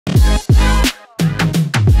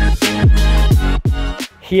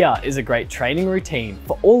Here is a great training routine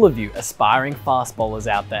for all of you aspiring fast bowlers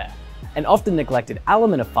out there. An often neglected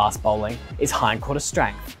element of fast bowling is hindquarter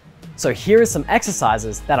strength. So here are some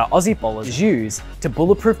exercises that our Aussie bowlers use to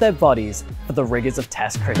bulletproof their bodies for the rigours of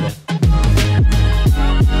Test cricket.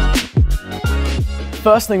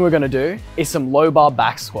 First thing we're going to do is some low bar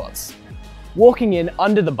back squats. Walking in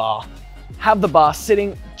under the bar, have the bar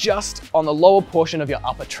sitting just on the lower portion of your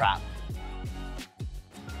upper trap.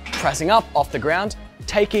 Pressing up off the ground,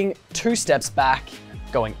 taking 2 steps back,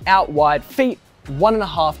 going out wide, feet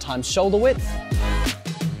 1.5 times shoulder width.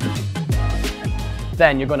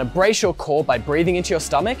 Then you're going to brace your core by breathing into your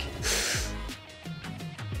stomach,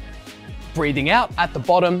 breathing out at the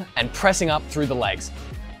bottom and pressing up through the legs.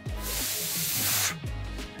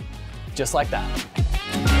 Just like that.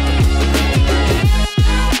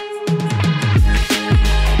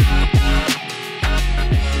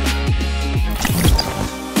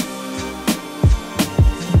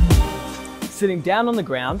 Sitting down on the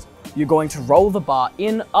ground, you're going to roll the bar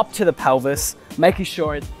in up to the pelvis, making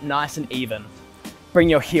sure it's nice and even. Bring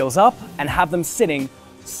your heels up and have them sitting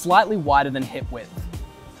slightly wider than hip width.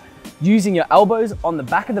 Using your elbows on the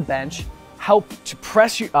back of the bench, help to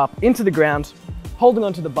press you up into the ground, holding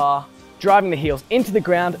onto the bar, driving the heels into the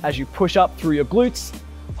ground as you push up through your glutes,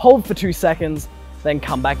 hold for 2 seconds, then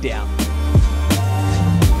come back down.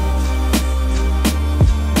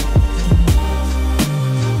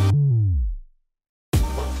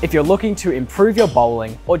 If you're looking to improve your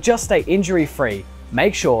bowling or just stay injury-free,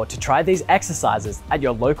 make sure to try these exercises at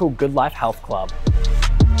your local Good Life Health Club.